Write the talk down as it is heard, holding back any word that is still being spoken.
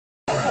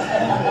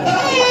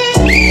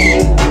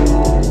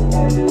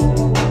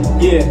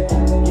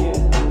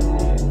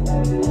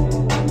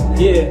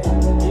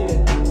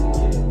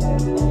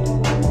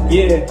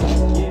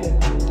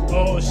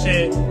Oh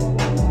shit.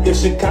 If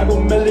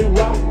Chicago Millie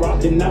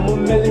rock, then I'ma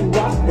Millie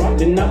rock,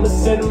 then I'ma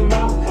send them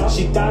out.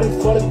 She thought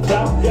it for the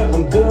clout.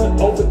 I'm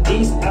good over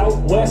east, out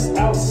west,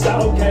 out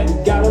south. Okay,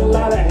 got a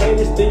lot of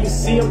haters, then you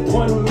see them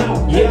point them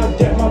out. Yeah, I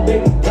get my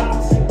baby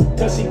pops,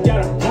 cause she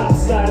got a pop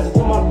size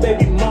for my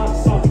baby mom.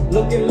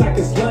 Looking like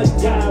it's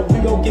lunchtime, we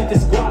gon' get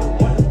this guap.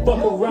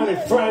 Fuck around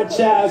and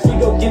franchise, we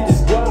gon' get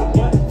this guap.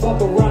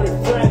 Fuck around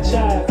and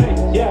franchise,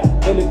 yeah,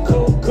 and the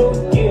cool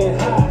getting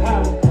high.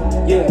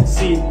 Yeah,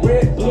 see,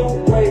 red,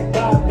 blue, gray,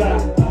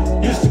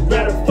 bye-bye. Used to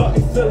grab a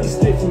fucking Philly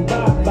stick from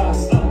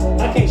bye-byes.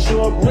 I can't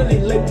show up really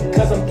late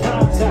because I'm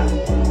prime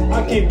time.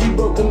 I can't be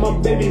broke cause my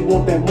baby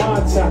want that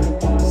wine time.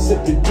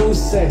 Sip the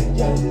juice,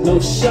 no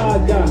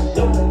shotgun.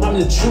 I'm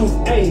the truth,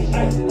 ayy.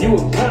 You a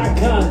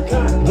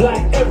con,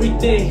 black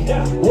everything.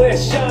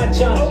 Where's Sean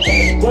John?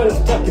 Where the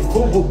fucking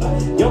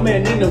FUBU? Yo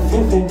man in the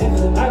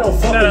FUBU. I don't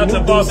fuck Shout out with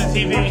to Boston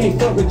TV. I can't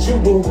fuck with you,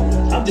 boo.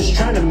 I'm just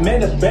trying to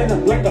man up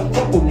like I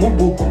fuck with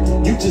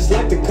Mubu. You just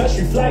like the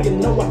country flag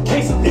and know I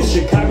can't salute. It's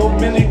Chicago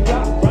Millie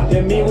rock,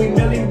 that mean we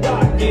Millie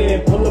rock.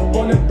 Yeah, pull up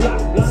on the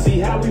block, let's see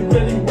how we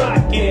really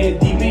rock. Yeah,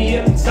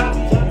 DBM top,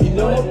 you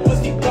know that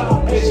pussy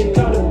pop. Yeah, she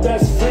call the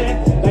best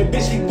friend, like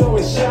bitch we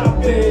going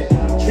shopping.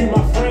 Treat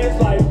my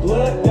friends like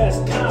blood, that's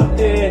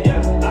Compton.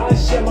 I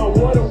share my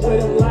water with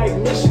them like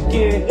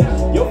Michigan.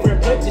 Your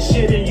friend played the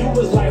shit and you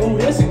was like, who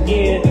this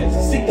again?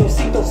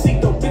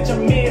 Cito, bitch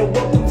I'm in.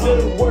 Welcome to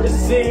the world of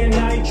sin.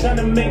 I ain't trying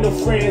to make no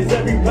friends,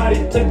 everybody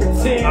play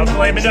pretend. I'm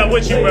blaming that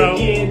with you, bro.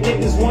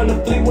 Niggas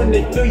wanna flee when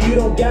they feel you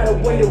don't got a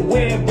way to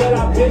win. But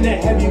I've been a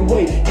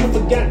heavyweight, you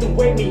forgot to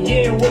weigh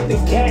me in. With the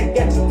cat,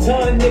 got your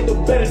tongue,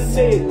 nigga, better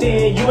say it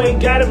then. You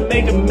ain't gotta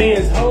make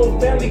amends, whole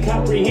family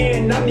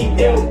comprehend. I need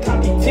L,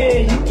 copy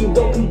 10, you can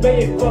go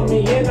convey it for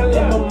me. And I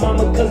love my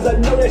mama, cause I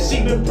know that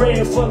she been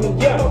praying for me,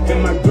 yeah.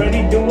 And my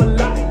granny doing a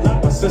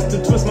lot, my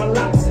sister twist my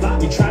locks.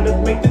 We trying to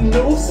make the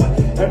news,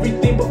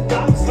 everything but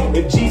box.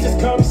 If Jesus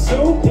comes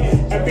soon,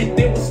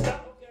 everything will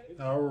stop.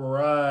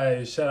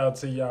 Alright, shout out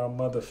to y'all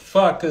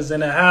motherfuckers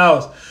in the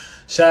house.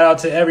 Shout out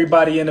to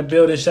everybody in the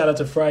building. Shout out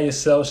to Fry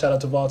Yourself. Shout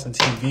out to Vaultin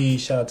TV.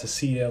 Shout out to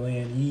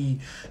CeitoLLC. You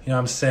know what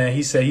I'm saying?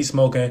 He said he's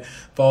smoking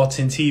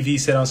Vaultin TV.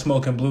 Said I'm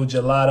smoking blue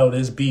gelato.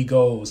 This beat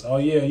goes. Oh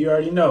yeah, you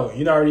already know.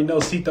 You already know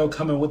Ceito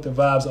coming with the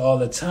vibes all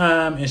the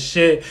time and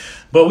shit.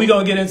 But we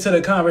gonna get into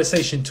the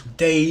conversation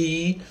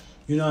today.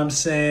 You know what I'm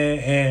saying?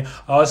 And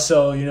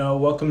also, you know,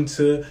 welcome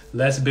to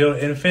Let's Build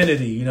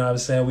Infinity. You know what I'm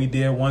saying? We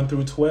did 1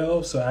 through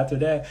 12. So after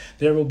that,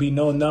 there will be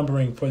no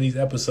numbering for these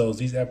episodes.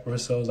 These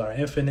episodes are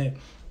infinite.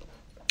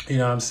 You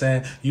know what I'm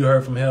saying? You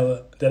heard from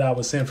hell that I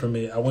was sent from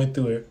it. I went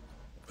through it.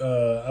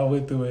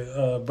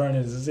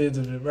 Burning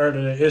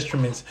the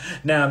instruments.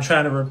 Now I'm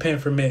trying to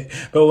repent from it.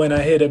 But when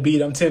I hit a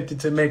beat, I'm tempted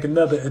to make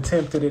another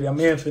attempt at it. I'm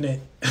infinite.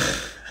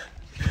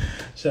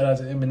 Shout out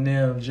to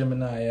Eminem,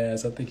 Gemini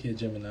ass. I think he's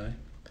Gemini.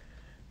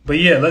 But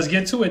yeah, let's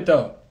get to it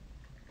though.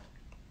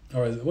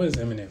 Or what is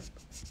Eminem?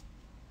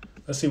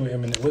 Let's see what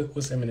Eminem.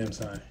 What's Eminem's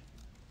sign?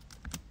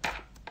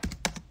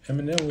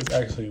 Eminem was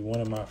actually one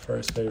of my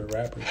first favorite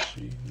rappers.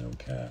 No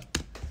cap.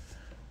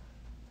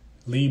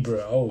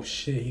 Libra. Oh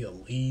shit, he a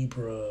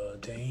Libra.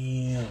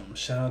 Damn.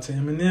 Shout out to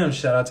Eminem.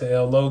 Shout out to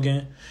L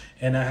Logan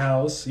in the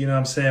house. You know what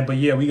I'm saying? But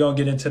yeah, we gonna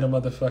get into the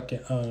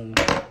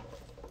motherfucking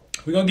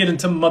we gonna get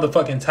into the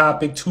motherfucking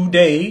topic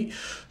today.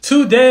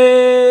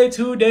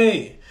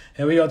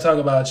 And we're going to talk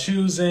about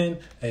choosing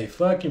a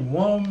fucking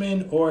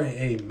woman or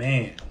a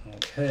man,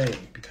 okay?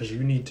 Because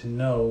you need to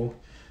know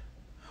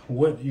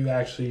what you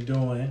actually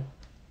doing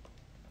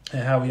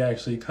and how we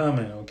actually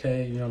coming,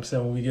 okay? You know what I'm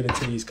saying? When we get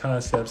into these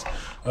concepts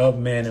of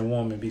man and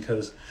woman,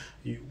 because,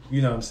 you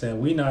know what I'm saying?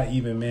 We not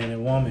even man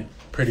and woman,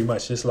 pretty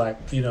much. It's like,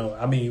 you know,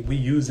 I mean, we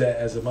use that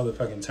as a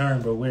motherfucking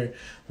term, but we're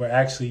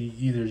actually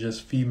either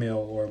just female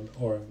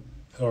or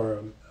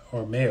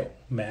male,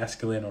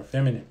 masculine or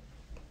feminine.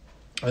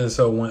 And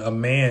so when a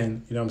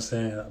man, you know what I'm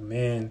saying, a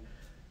man,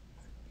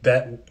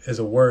 that is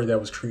a word that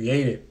was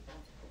created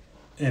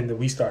and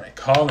we started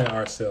calling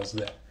ourselves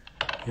that.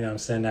 You know what I'm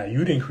saying? Now,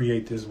 you didn't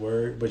create this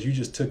word, but you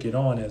just took it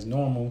on as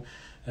normal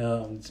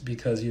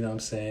because, you know what I'm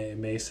saying, it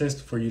made sense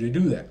for you to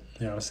do that.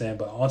 You know what I'm saying?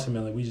 But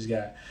ultimately, we just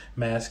got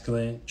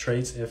masculine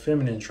traits and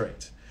feminine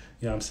traits.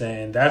 You know what I'm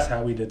saying? And that's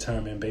how we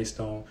determine based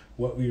on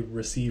what we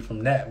receive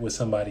from that what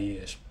somebody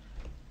is.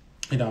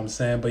 You know what I'm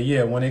saying? But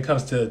yeah, when it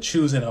comes to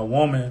choosing a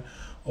woman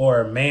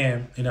or a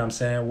man, you know what I'm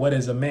saying? What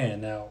is a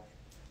man? Now,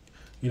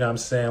 you know what I'm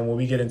saying? When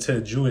we get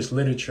into Jewish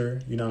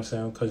literature, you know what I'm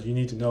saying? Because you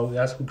need to know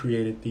that's who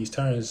created these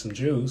terms, some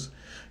Jews.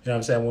 You know what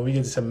I'm saying? When we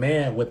get to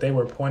man, what they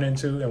were pointing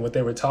to and what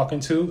they were talking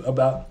to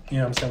about, you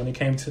know what I'm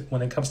saying?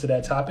 When it comes to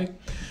that topic,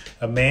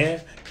 a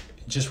man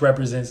just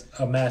represents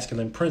a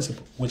masculine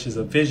principle, which is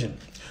a vision,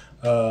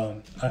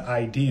 an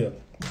idea,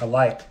 a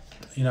like.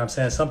 You know what I'm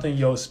saying? Something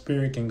your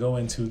spirit can go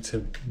into to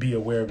be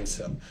aware of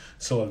itself.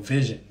 So a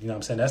vision, you know what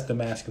I'm saying? That's the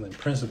masculine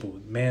principle.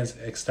 Man's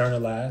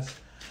externalized.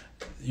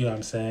 You know what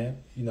I'm saying?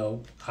 You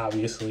know,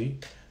 obviously,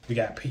 we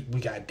got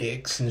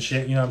dicks and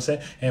shit, you know what I'm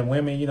saying? And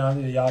women, you know,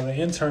 y'all the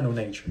internal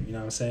nature, you know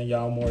what I'm saying?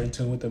 Y'all more in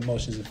tune with the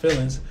emotions and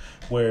feelings,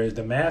 whereas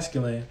the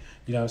masculine,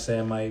 you know what I'm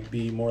saying, might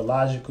be more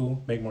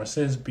logical, make more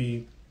sense,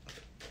 be,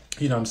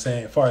 you know what I'm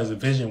saying, as far as the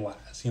vision wise,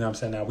 you know what I'm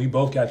saying? Now, we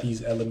both got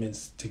these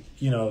elements,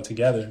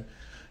 together.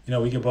 You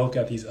know, we both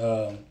got these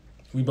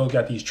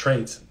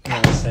traits, you know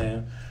what I'm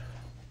saying?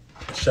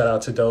 Shout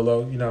out to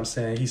Dolo, you know what I'm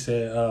saying? He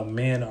said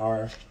men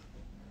are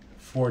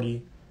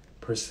 40%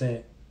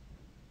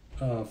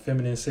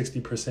 feminine,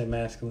 60%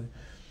 masculine,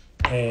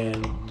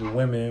 and the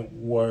women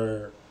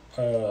were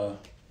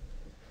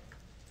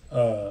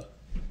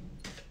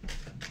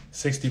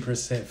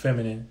 60%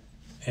 feminine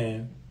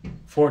and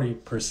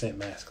 40%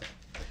 masculine.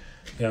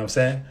 You know what I'm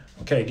saying?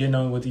 Okay, getting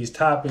on with these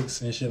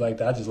topics and shit like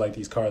that. I just like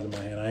these cards in my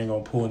hand. I ain't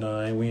gonna pull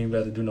none. We ain't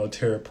about to do no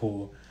tarot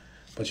pull.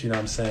 But you know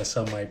what I'm saying?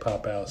 Something might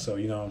pop out. So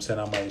you know what I'm saying?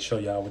 I might show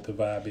y'all what the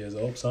vibe is.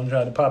 Oh, something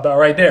tried to pop out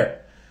right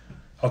there.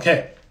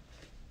 Okay.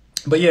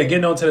 But yeah,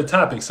 getting on to the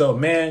topic. So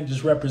man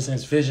just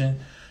represents vision,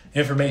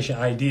 information,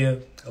 idea,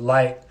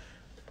 light.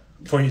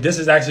 For you, this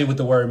is actually what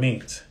the word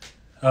means.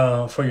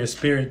 For your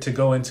spirit to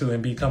go into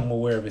and become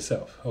aware of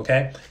itself.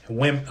 Okay?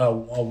 When a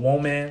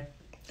woman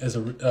is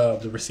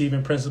the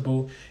receiving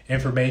principle,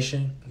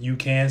 information you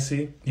can't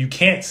see,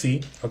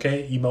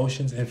 okay,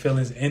 emotions and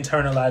feelings,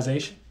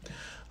 internalization.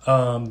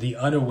 The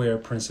unaware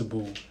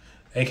principle,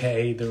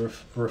 aka the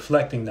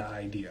reflecting the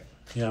idea.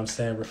 You know what I'm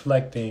saying?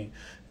 Reflecting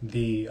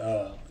the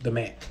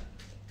man.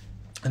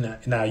 And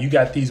now you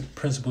got these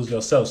principles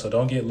yourself, so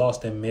don't get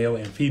lost in male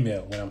and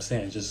female. What I'm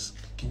saying, just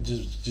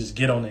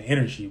get on the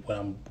energy. What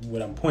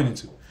I'm pointing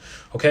to.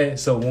 Okay,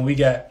 so when we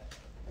got,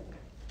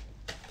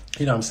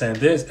 you know what I'm saying,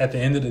 this, at the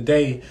end of the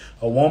day,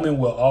 a woman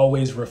will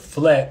always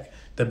reflect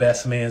the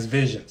best man's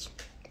visions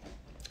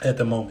at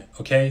the moment.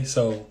 Okay,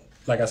 so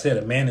like I said,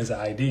 a man is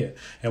an idea,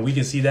 and we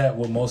can see that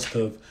with most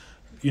of,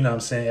 you know what I'm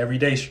saying,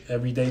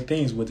 everyday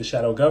things with the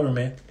shadow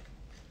government.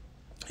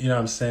 You know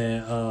what I'm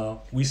saying?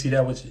 We see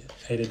that with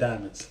Eight of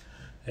Diamonds.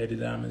 Eight of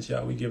Diamonds,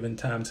 y'all, we giving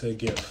time to a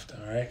gift.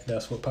 All right,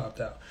 that's what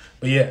popped out.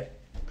 But yeah,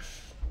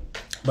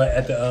 but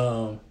at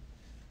the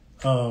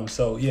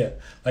so yeah,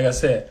 like I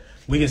said,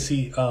 we can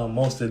see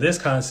most of this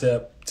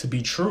concept to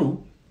be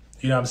true.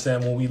 You know what I'm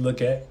saying? When we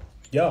look at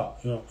y'all,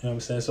 you know what I'm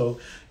saying? So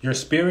your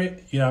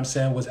spirit, you know what I'm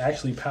saying, was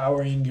actually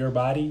powering your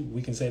body.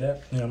 We can say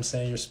that. You know what I'm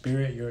saying? Your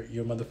spirit,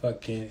 your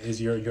motherfucking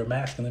is your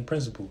masculine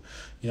principle.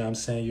 You know what I'm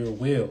saying? Your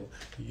will,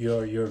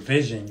 your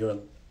vision, your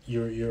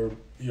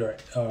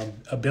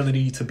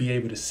ability to be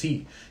able to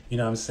see. You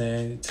know what I'm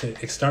saying? To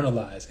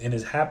externalize, and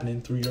it's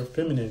happening through your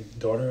feminine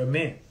daughter of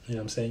man. You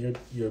know what I'm saying?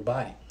 Your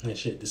body and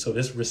shit. So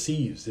this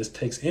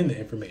takes in the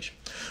information.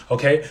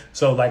 Okay?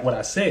 So like what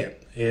I said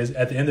is,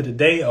 at the end of the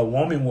day, a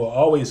woman will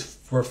always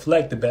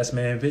reflect the best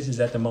man visions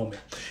at the moment.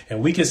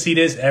 And we can see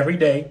this every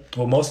day,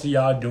 what most of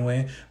y'all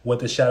doing, what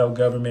the shadow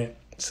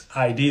government's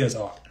ideas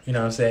are. You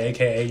know what I'm saying?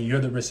 AKA you're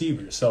the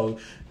receiver. So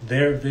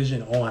their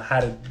vision on how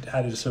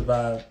to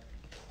survive,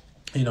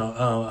 you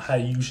know, how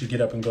you should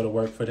get up and go to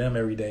work for them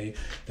every day.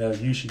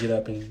 You should get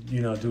up and,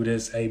 you know, do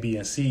this A, B,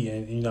 and C.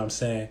 And you know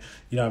what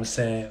I'm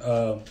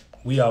saying?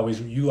 We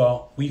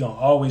gonna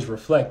always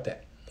reflect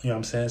that. You know what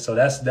I'm saying? So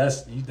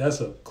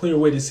that's a clear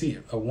way to see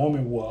it. A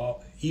woman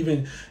will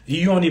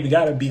you don't even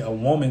gotta be a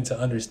woman to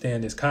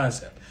understand this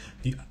concept.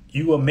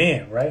 You a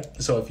man, right?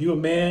 So if you a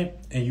man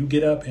and you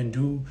get up and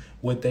do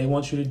what they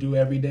want you to do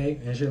every day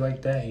and shit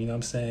like that, you know what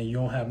I'm saying? You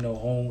don't have no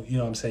own, you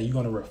know what I'm saying? You're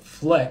gonna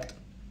reflect,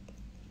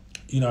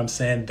 you know what I'm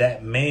saying,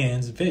 that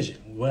man's vision.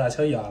 What I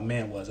tell y'all, a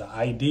man was an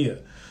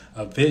idea,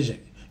 a vision.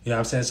 You know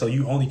what I'm saying? So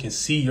you only can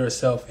see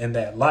yourself in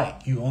that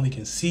light. You only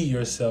can see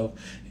yourself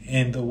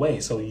in the way.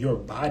 So your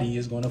body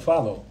is going to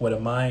follow. Where the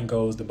mind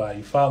goes, the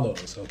body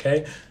follows.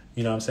 Okay?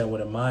 You know what I'm saying?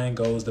 Where the mind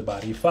goes, the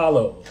body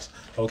follows.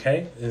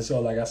 Okay? And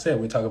so, like I said,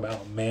 we're talking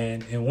about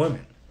man and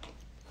woman.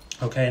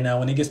 Okay? Now,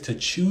 when it gets to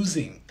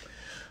choosing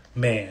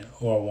man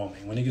or a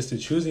woman, when it gets to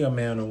choosing a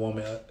man or a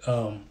woman,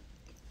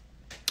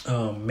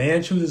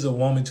 man chooses a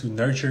woman to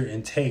nurture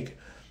and take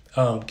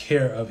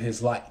care of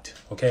his light.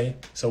 Okay,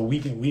 so we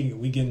getting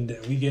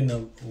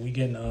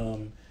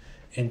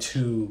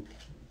into,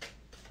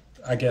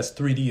 I guess,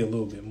 3D a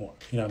little bit more.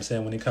 You know what I'm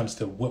saying, when it comes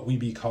to what we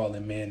be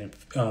calling man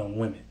and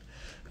women.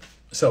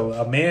 So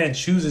a man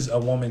chooses a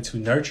woman to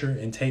nurture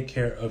and take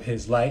care of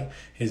his light,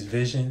 his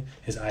vision,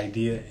 his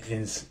idea,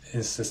 and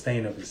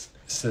sustain it,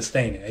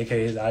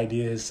 aka his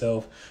idea, his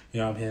self,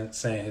 you know what I'm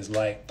saying, his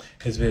light,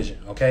 his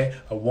vision. Okay,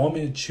 a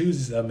woman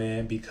chooses a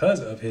man because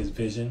of his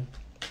vision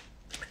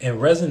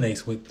and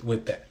resonates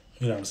with that.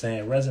 You know what I'm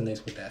saying?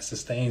 Resonates with that,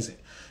 sustains it.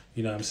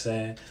 You know what I'm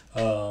saying?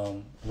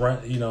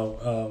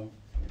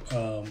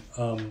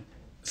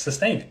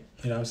 Sustain it.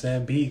 You know what I'm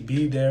saying?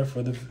 Be there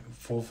for the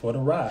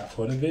ride,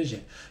 for the vision.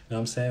 You know what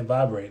I'm saying?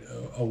 Vibrate.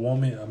 A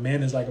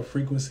man is like a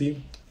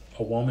frequency.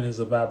 A woman is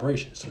a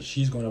vibration. So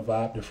she's going to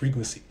vibe the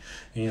frequency.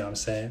 You know what I'm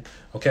saying?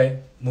 Okay,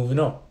 moving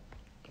on.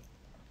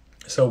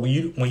 So when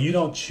you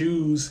don't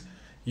choose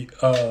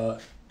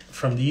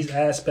from these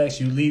aspects,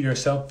 you leave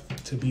yourself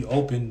to be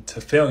open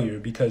to failure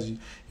because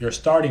your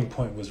starting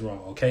point was wrong.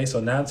 Okay, so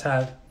 9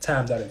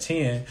 times out of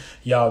 10,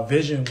 y'all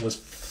vision was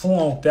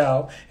flunked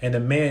out, and the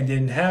man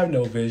didn't have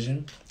no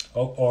vision,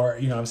 or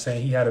you know what I'm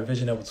saying, he had a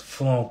vision that was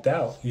flunked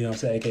out. You know what I'm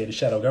saying, aka the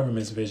shadow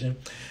government's vision,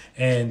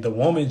 and the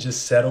woman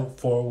just settled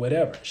for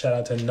whatever. Shout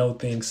out to No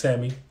Thing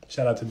Sammy.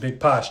 Shout out to Big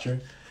Posture.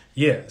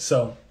 Yeah.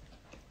 So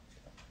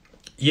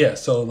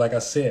like I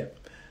said,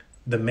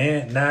 the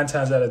man, 9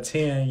 times out of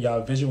 10,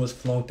 y'all vision was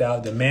flunked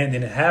out. The man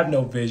didn't have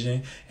no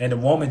vision, and the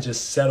woman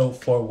just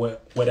settled for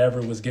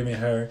whatever was giving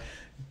her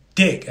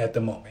dick at the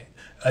moment,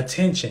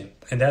 attention.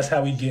 And that's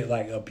how we get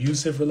like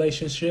abusive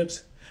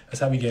relationships.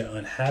 That's how we get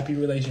unhappy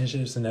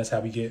relationships, and that's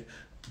how we get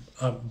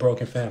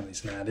broken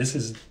families. Now, this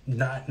is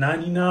not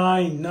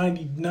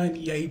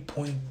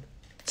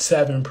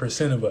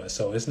 98.7% of us.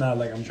 So it's not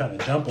like I'm trying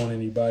to jump on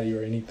anybody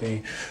or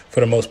anything. For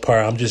the most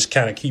part, I'm just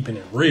kind of keeping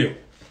it real.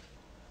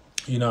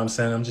 You know what I'm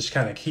saying? I'm just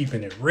kind of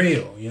keeping it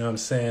real. You know what I'm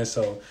saying?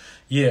 So,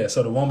 yeah.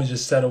 So the woman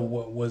just settled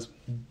what was,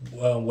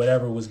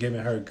 whatever was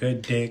giving her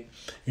good dick,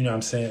 you know what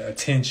I'm saying,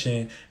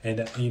 attention.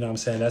 And, you know what I'm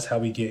saying? That's how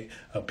we get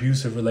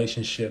abusive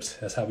relationships.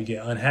 That's how we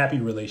get unhappy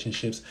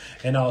relationships,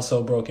 and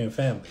also broken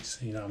families.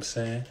 You know what I'm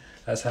saying?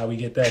 That's how we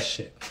get that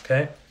shit.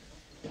 Okay.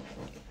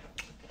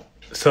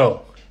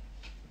 So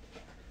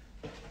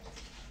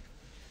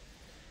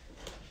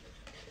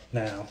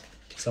now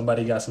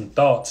somebody got some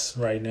thoughts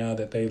right now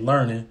that they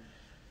learning.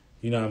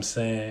 You know what I'm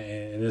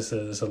saying? And it's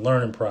a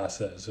learning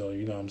process. So,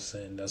 you know what I'm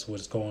saying? That's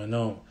what's going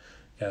on.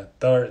 Got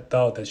a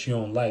thought that you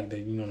don't like,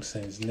 that, you know what I'm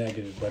saying, is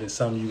negative, but it's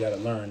something you got to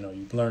learn, though.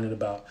 You're learning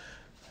about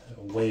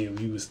a way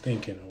of you was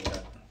thinking or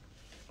whatever.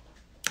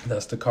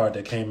 That's the card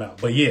that came out.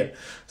 But yeah,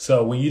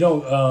 so when you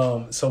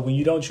don't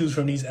choose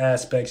from these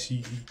aspects,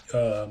 you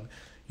know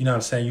what I'm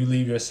saying, you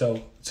leave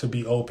yourself to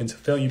be open to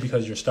failure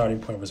because your starting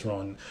point was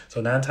wrong.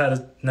 So 9 times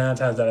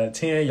out of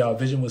 10, y'all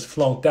vision was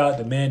flunked out.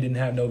 The man didn't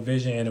have no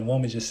vision, and the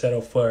woman just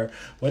settled for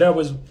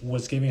whatever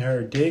was giving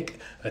her dick,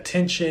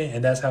 attention,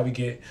 and that's how we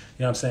get, you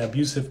know what I'm saying,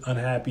 abusive,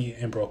 unhappy,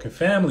 and broken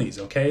families.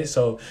 Okay,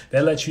 so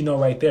that lets you know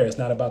right there, it's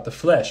not about the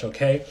flesh.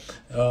 Okay,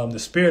 the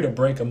spirit will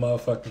break a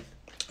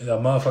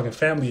motherfucking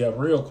family up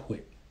real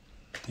quick.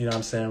 You know what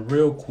I'm saying?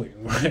 Real quick,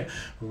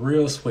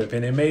 real swift.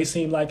 And it may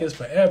seem like it's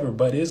forever,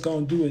 but it's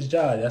going to do its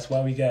job. That's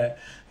why we got,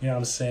 you know what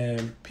I'm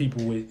saying,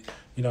 people with,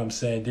 you know what I'm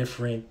saying,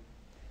 different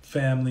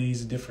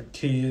families, different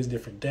kids,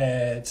 different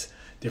dads,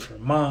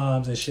 different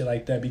moms and shit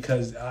like that,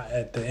 because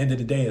at the end of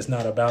the day, it's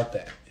not about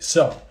that.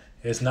 So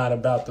it's not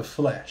about the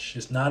flesh.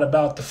 It's not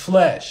about the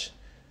flesh.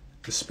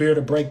 The spirit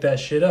will break that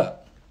shit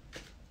up.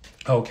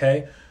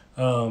 Okay?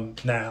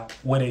 Now,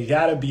 what it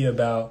got to be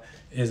about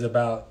is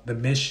about the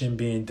mission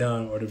being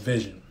done or the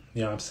vision.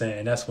 You know what I'm saying?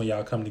 And that's when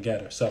y'all come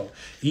together. So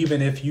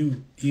even if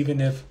you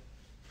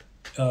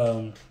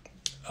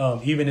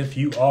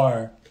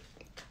are,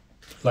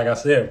 like I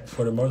said,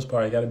 for the most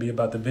part, it got to be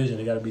about the vision.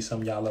 It got to be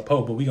something y'all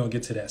uphold. But we're going to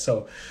get to that.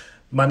 So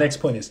my next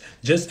point is,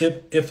 just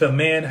if a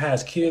man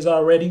has kids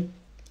already,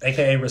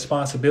 aka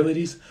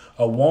responsibilities,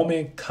 a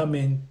woman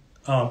coming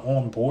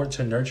on board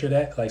to nurture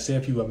that, like say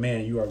if you a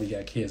man, you already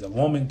got kids, a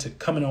woman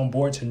coming on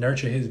board to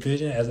nurture his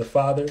vision as a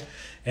father,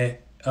 and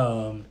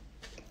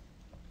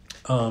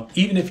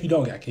even if you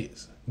don't got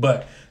kids,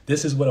 but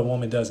this is what a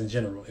woman does in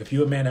general. If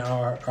you're a man that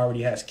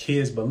already has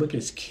kids, but look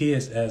at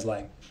kids as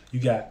like you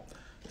got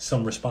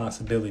some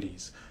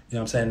responsibilities, you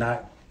know what I'm saying,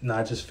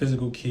 not just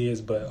physical kids,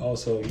 but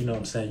also, you know what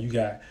I'm saying, you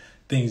got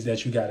things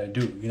that you got to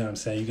do, you know what I'm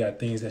saying, you got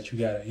things that you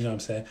got to, you know what I'm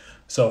saying.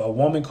 So a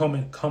woman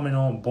coming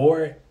on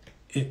board,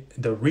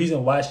 the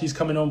reason why she's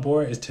coming on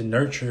board is to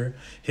nurture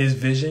his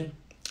vision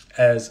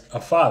as a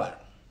father,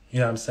 you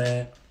know what I'm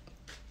saying,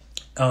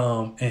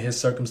 and his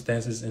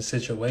circumstances and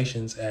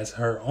situations as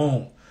her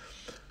own.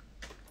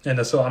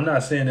 And so I'm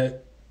not saying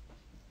that,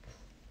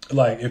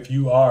 like, if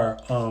you are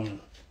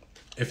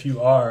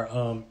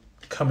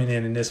coming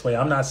in this way,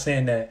 I'm not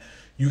saying that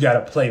you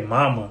got to play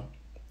mama,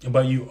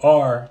 but you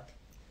are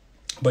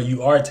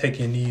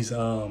taking these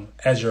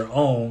as your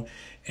own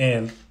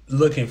and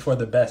looking for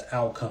the best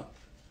outcome.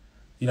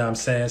 You know what I'm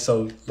saying?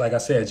 So, like I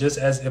said, just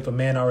as if a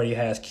man already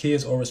has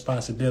kids or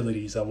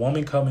responsibilities, a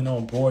woman coming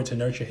on board to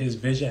nurture his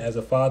vision as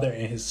a father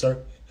and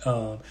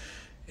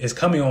is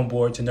coming on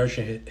board to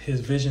nurture his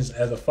visions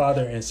as a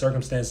father and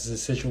circumstances and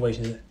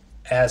situations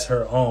as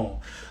her own.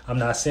 I'm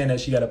not saying that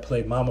she got to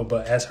play mama,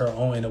 but as her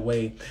own in a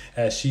way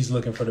as she's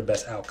looking for the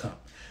best outcome.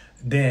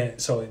 Then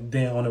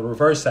on the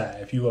reverse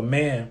side, if you a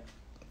man,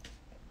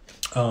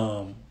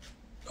 and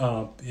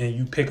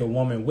you pick a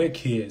woman with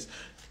kids,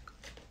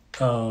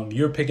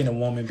 you're picking a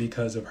woman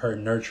because of her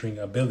nurturing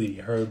ability,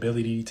 her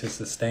ability to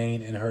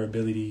sustain, and her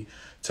ability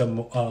to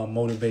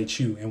motivate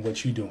you in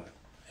what you're doing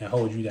and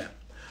hold you down.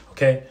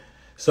 Okay,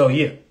 so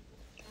yeah,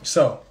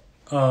 so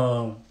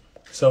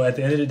at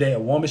the end of the day, a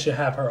woman should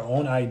have her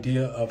own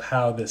idea of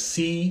how the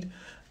seed,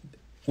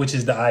 which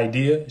is the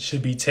idea,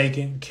 should be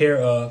taken care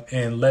of,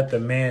 and let the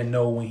man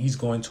know when he's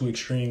going too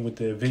extreme with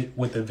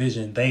the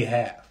vision they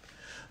have.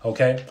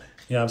 Okay,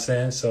 you know what I'm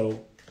saying?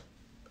 So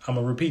I'm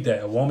going to repeat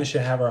that. A woman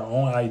should have her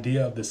own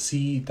idea of the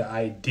seed,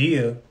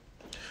 her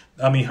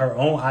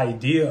own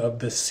idea of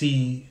the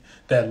seed,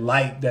 that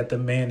light that the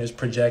man is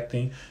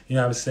projecting, you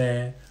know what I'm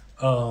saying?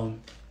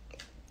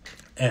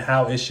 And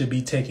how it should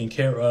be taken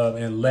care of,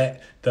 and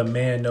let the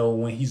man know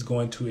when he's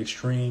going to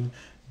extreme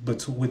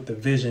with the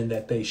vision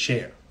that they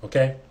share,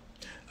 okay?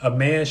 A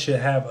man should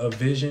have a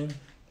vision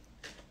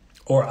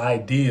or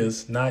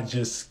ideas, not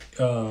just,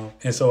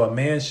 and so a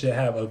man should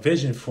have a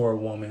vision for a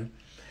woman,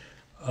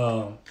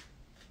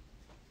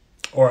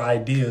 or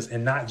ideas,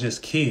 and not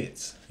just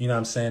kids. You know what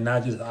I'm saying?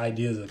 Not just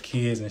ideas of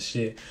kids and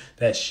shit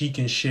that she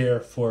can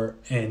share for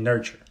and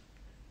nurture.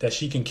 That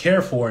she can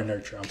care for and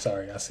nurture. I'm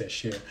sorry, I said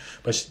share.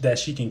 But that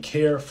she can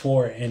care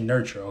for and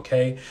nurture,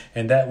 okay?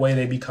 And that way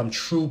they become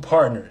true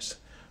partners,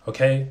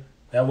 okay?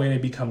 That way they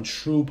become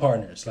true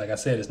partners. Like I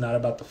said, it's not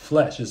about the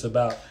flesh. It's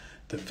about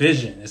the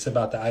vision. It's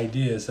about the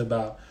idea. It's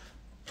about,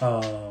 you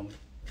know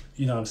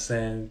what I'm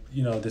saying?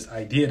 You know, this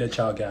idea that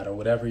y'all got, or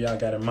whatever y'all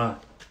got in mind.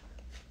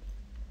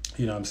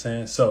 You know what I'm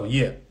saying? So,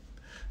 yeah.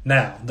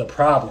 Now, the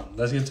problem.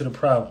 Let's get to the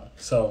problem.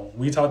 So,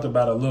 we talked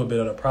about a little bit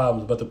of the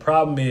problems, but the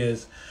problem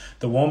is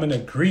the woman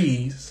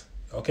agrees,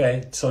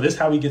 okay? So, this is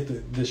how we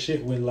get the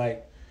shit with,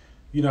 like,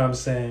 you know what I'm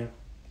saying,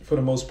 for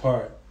the most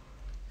part.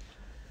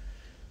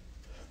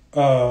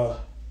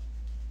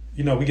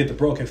 You know, we get the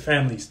broken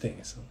families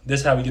things. This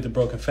is how we get the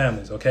broken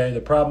families, okay?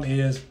 The problem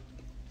is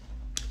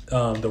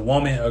the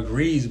woman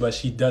agrees, but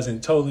she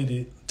doesn't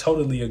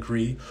totally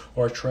agree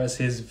or trust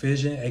his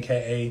vision,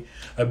 aka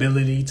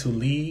ability to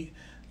lead,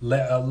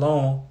 let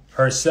alone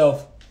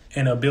herself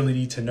and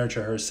ability to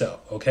nurture herself.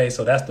 Okay,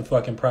 so that's the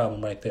fucking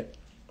problem right there.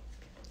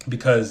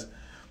 Because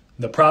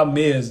the problem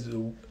is,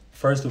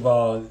 first of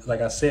all,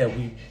 like I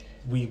said,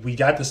 we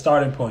got the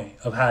starting point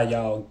of how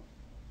y'all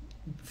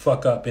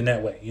fuck up in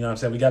that way. You know what I'm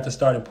saying? We got the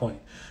starting point.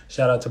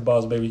 Shout out to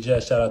Boss Baby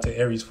Jess. Shout out to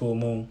Aries Full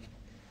Moon.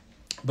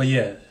 But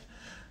yeah,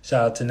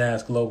 shout out to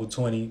Nas Global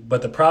 20.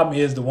 But the problem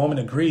is the woman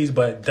agrees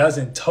but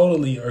doesn't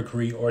totally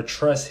agree or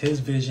trust his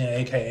vision,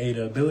 aka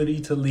the ability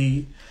to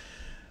lead.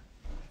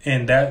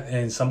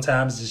 And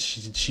sometimes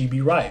she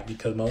be right,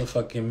 because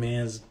motherfucking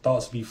man's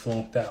thoughts be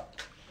flunked out.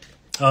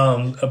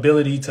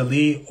 Ability to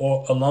lead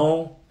or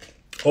alone,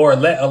 or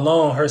let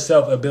alone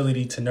herself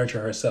ability to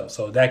nurture herself.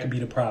 So that could be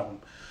the problem.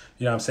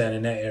 You know what I'm saying,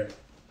 in that area.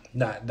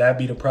 That'd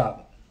be the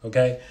problem,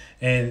 okay?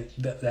 And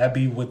that'd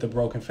be what the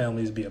broken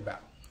families be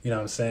about. You know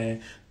what I'm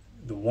saying?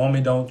 The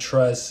woman don't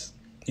trust,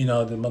 you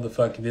know,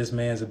 this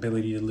man's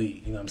ability to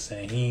lead. You know what I'm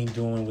saying? He ain't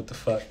doing what the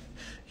fuck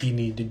he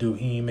need to do.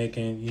 He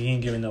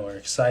ain't giving no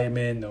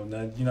excitement, you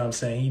know what I'm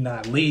saying? He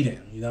not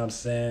leading, you know what I'm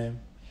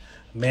saying?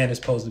 Man is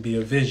supposed to be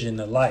a vision,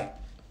 a light.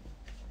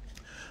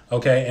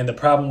 Okay, and the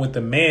problem with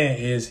the man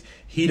is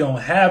he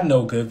don't have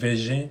no good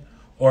vision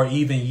or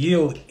even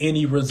yield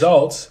any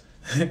results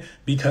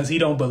because he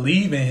don't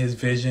believe in his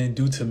vision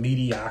due to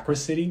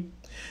mediocrity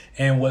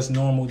and what's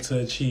normal to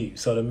achieve.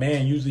 So the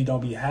man usually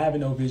don't be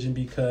having no vision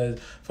because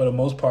for the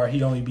most part,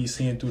 he only be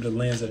seeing through the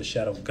lens of the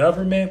shadow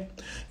government.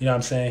 You know what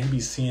I'm saying? He be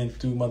seeing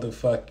through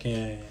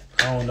motherfucking,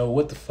 I don't know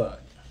what the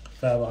fuck,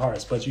 Five of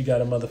Hearts. But you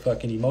got a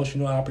motherfucking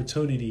emotional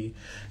opportunity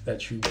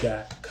that you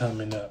got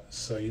coming up.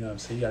 So, you know what I'm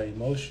saying? You got an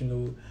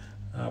emotional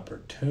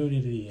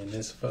opportunity, and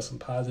this for some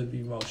positive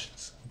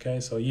emotions. Okay,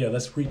 so yeah,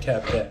 let's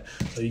recap that.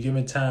 So you're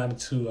giving time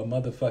to a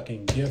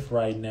motherfucking gift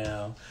right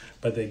now,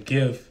 but the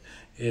gift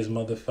is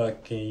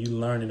motherfucking you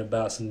learning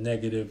about some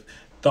negative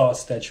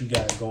thoughts that you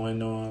got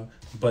going on,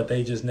 but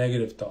they just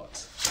negative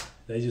thoughts.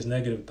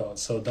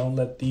 So don't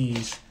let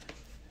these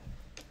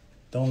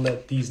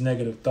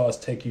negative thoughts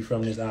take you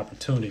from this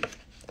opportunity.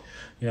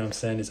 You know what I'm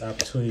saying? This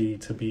opportunity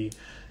to be,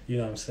 you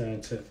know what I'm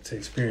saying, to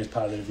experience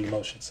positive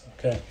emotions.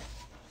 Okay.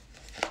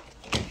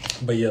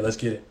 But yeah, let's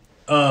get it.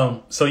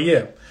 So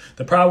yeah,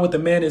 the problem with the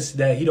man is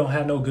that he don't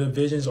have no good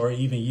visions or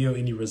even yield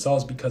any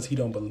results because he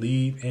don't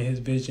believe in his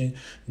vision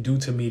due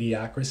to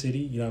mediocrity.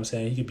 You know what I'm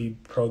saying? He could be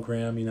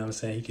programmed, you know what I'm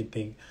saying? He could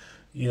think,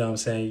 you know what I'm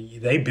saying?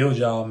 They build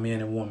y'all man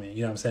and woman.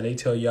 You know what I'm saying? They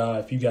tell y'all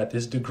if you got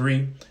this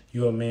degree,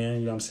 you a man.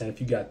 You know what I'm saying? If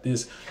you got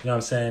this, you know what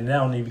I'm saying? They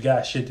don't even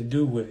got shit to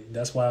do with it.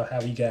 That's why how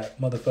we got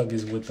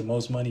motherfuckers with the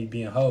most money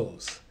being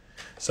hoes.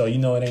 So you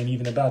know it ain't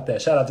even about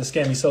that. Shout out to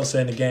Scammy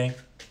Sosa in the gang.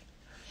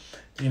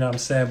 You know what I'm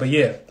saying? But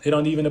yeah, it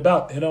don't even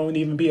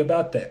be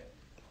about that.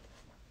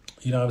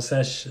 You know what I'm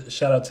saying?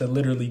 Shout out to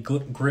literally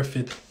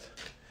Griffith.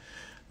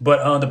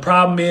 But the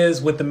problem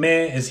is with the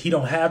man is he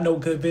don't have no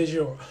good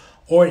vision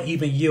or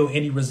even yield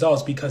any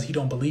results because he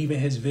don't believe in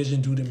his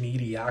vision due to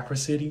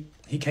mediocrity.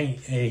 He can't,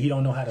 and he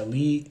don't know how to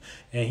lead,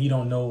 and he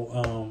don't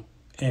know,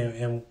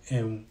 and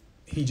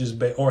he just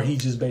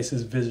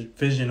bases his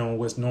vision on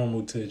what's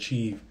normal to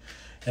achieve.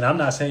 And I'm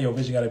not saying your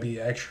vision got to be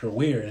extra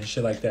weird and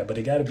shit like that, but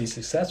it got to be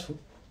successful.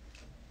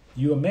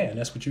 You a man.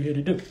 That's what you're here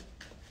to do.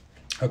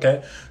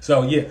 Okay.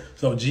 So yeah.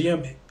 So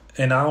GM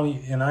and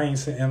I ain't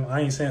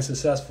saying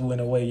successful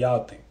in a way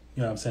y'all think.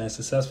 You know what I'm saying?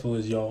 Successful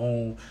is your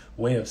own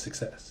way of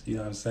success. You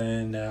know what I'm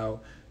saying? Now,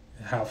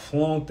 how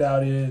flunked out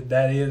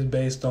that is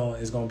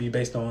going to be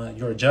based on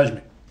your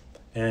judgment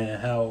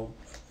and how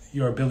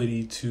your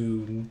ability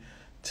to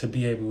to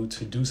be able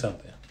to do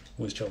something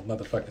with your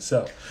motherfucking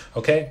self.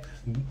 Okay,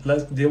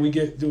 let's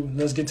get to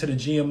the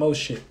GMO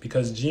shit,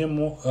 because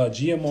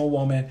GMO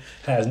woman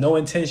has no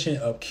intention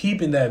of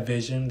keeping that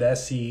vision, that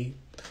seed,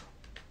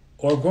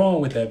 or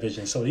growing with that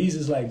vision. So these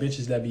is like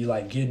bitches that be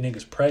like getting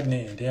niggas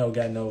pregnant and they don't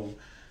got no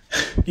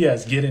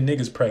yes, getting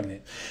niggas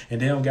pregnant and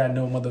they don't got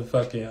no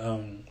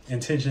motherfucking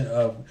intention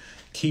of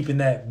keeping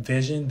that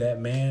vision, that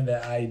man,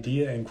 that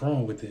idea, and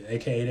growing with it.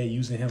 AKA they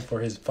using him for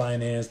his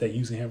finance, they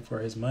using him for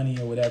his money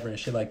or whatever and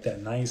shit like that.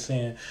 And I ain't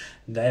saying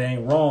that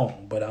ain't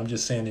wrong, but I'm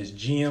just saying it's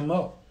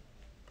GMO.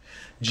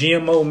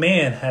 GMO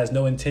man has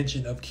no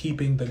intention of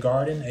keeping the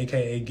garden,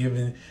 AKA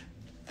giving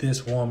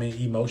this woman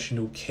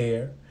emotional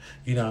care,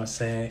 you know what I'm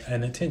saying,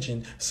 and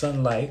attention,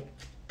 sunlight,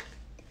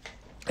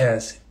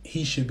 as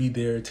he should be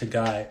there to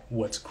guide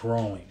what's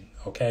growing,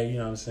 okay? You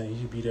know what I'm saying?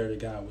 He should be there to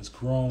guide what's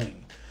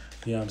growing.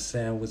 You know what I'm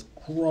saying? What's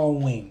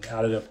growing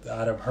out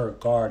of her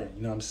garden.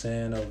 You know what I'm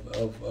saying?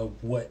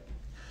 Of what,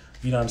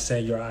 you know what I'm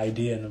saying, your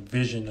idea and the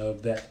vision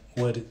of that,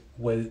 what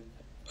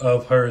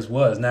of hers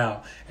was.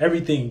 Now,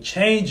 everything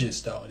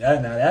changes though. Now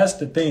that's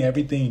the thing.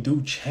 Everything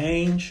do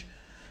change.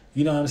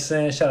 You know what I'm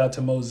saying? Shout out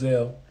to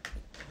Moselle.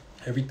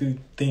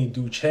 Everything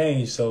do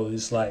change. So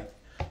it's like,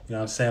 you know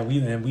what I'm saying?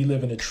 We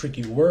live in a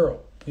tricky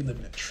world. We live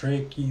in a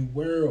tricky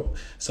world.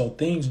 So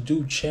things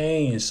do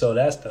change. So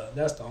that's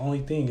the only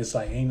thing. It's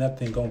like ain't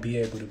nothing gonna be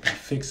able to be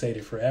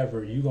fixated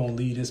forever. You gonna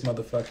leave this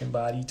motherfucking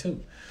body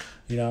too.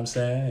 You know what I'm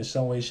saying? In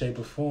some way, shape,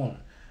 or form.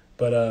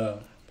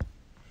 But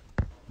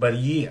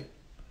yeah.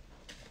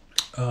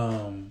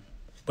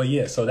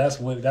 So that's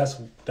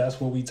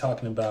what we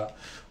talking about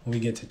when we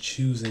get to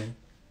choosing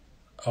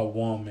a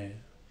woman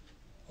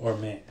or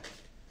man.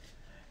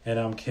 And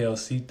I'm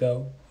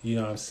CeitoLLC, you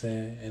know what I'm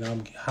saying? And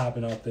I'm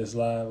hopping off this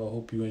live. I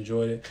hope you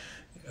enjoyed it.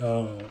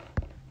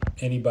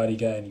 Anybody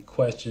got any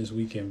questions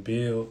we can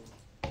build?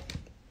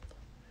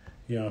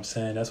 You know what I'm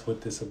saying? That's what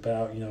this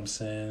about, you know what I'm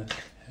saying?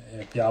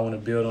 If y'all want to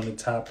build on the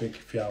topic,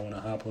 if y'all want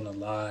to hop on the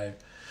live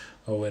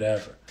or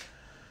whatever.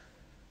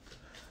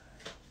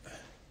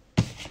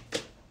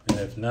 And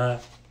if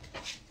not,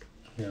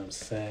 you know what I'm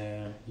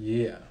saying?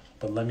 Yeah.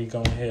 But let me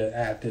go ahead and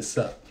add this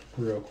up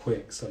real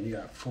quick. So you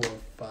got 4,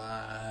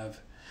 5...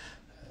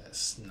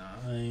 That's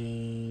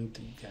 9.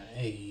 Then you got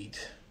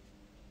 8.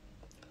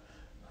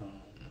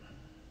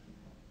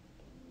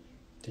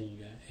 Then you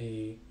got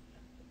 8.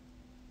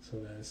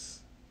 So that's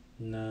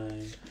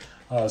 9.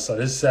 Oh, so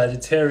this is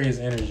Sagittarius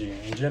energy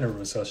in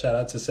general. So shout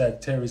out to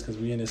Sagittarius because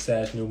we in this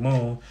Sag new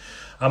moon.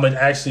 I'm gonna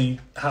actually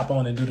hop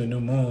on and do the new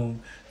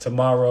moon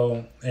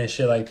tomorrow and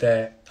shit like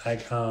that.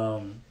 Like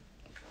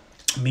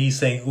me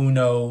saying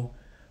Uno.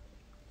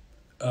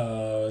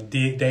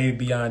 Dave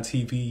Beyond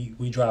TV,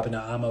 we dropping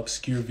an I'm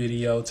Obscure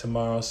video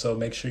tomorrow, so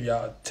make sure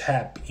y'all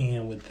tap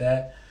in with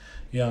that.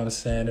 You know what I'm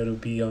saying? It'll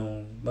be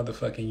on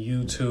motherfucking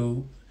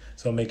YouTube,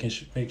 so make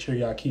sure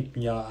y'all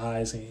keeping y'all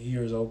eyes and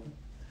ears open.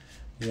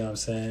 You know what I'm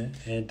saying?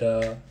 And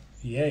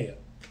yeah,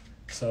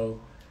 so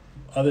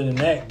other than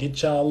that,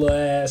 get y'all little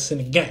ass in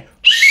the game.